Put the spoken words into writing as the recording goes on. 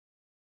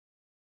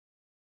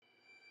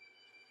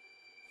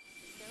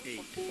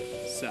7,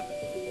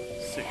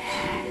 6, 5,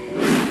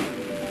 4.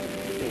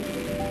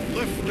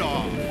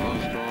 Liftoff.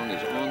 Armstrong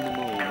is on the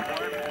moon.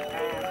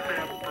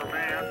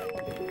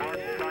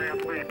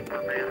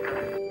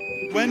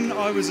 When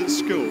I was at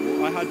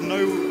school, I had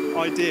no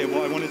idea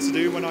what I wanted to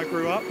do when I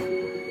grew up.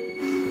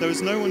 There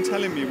was no one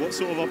telling me what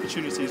sort of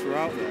opportunities were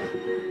out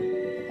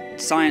there.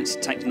 Science,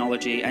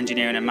 technology,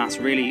 engineering and maths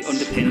really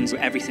underpins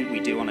everything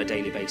we do on a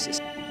daily basis.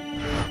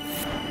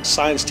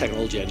 Science,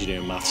 technology, engineering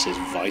and maths is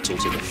vital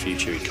to the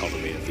future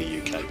economy of the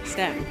UK.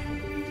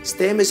 STEM.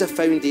 STEM is a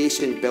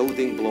foundation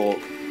building block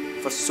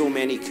for so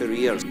many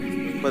careers.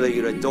 Whether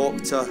you're a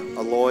doctor,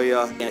 a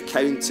lawyer, an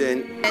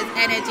accountant. There's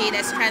energy,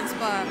 there's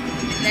transport,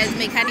 there's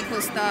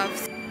mechanical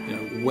stuff.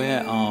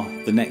 Where are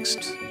the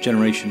next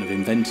generation of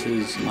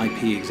inventors,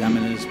 IP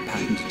examiners,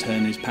 patent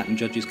attorneys, patent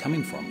judges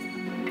coming from?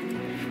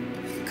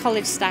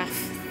 College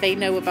staff, they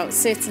know about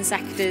certain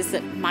sectors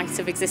that might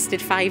have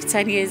existed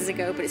 5-10 years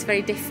ago, but it's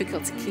very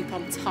difficult to keep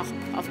on top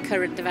of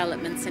current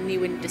developments and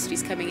new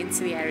industries coming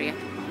into the area.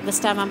 The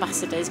STEM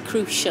Ambassador is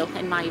crucial,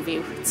 in my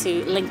view,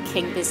 to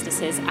linking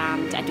businesses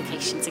and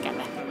education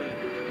together.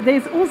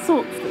 There's all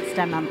sorts that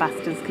STEM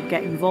ambassadors could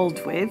get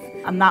involved with,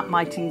 and that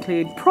might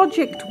include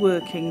project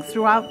working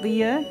throughout the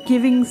year,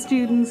 giving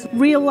students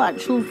real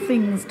actual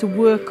things to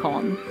work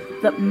on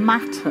that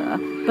matter,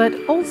 but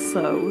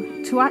also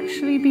to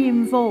actually be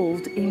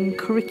involved in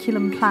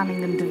curriculum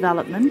planning and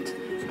development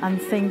and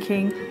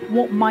thinking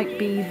what might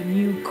be the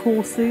new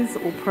courses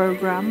or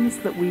programs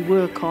that we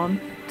work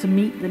on to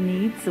meet the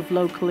needs of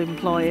local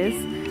employers.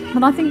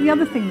 And I think the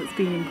other thing that's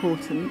been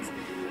important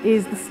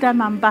is the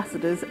STEM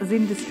ambassadors as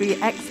industry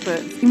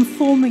experts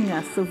informing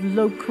us of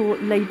local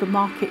labour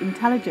market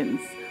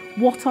intelligence.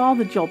 What are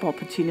the job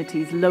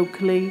opportunities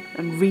locally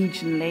and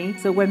regionally,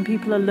 so when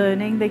people are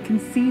learning they can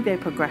see their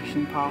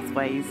progression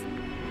pathways.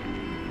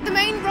 The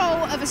main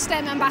role of a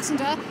STEM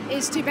ambassador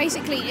is to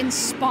basically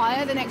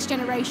inspire the next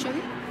generation.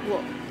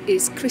 What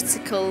is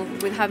critical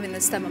with having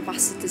the STEM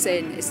ambassadors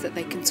in is that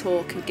they can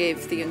talk and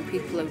give the young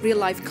people a real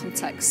life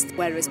context,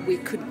 whereas we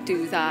couldn't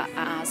do that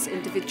as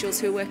individuals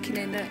who are working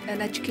in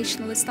an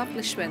educational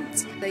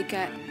establishment. They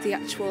get the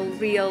actual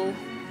real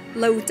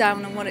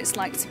lowdown on what it's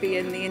like to be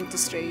in the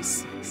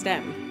industries.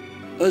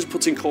 STEM. Us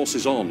putting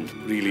courses on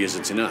really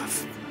isn't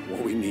enough.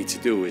 What we need to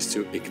do is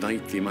to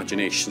ignite the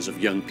imaginations of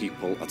young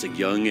people at a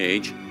young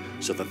age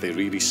so that they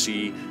really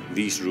see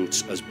these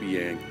routes as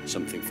being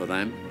something for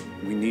them.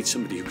 We need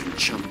somebody who can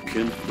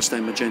champion the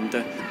STEM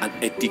agenda and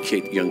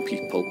educate young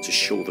people to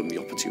show them the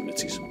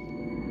opportunities.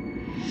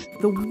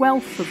 The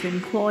wealth of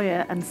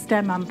employer and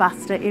STEM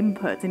ambassador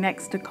input in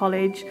Exeter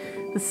College,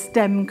 the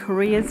STEM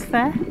Careers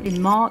Fair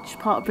in March,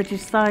 part of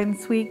British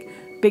Science Week,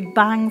 Big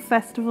Bang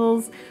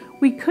festivals.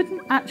 We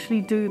couldn't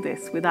actually do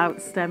this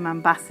without STEM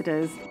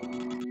ambassadors.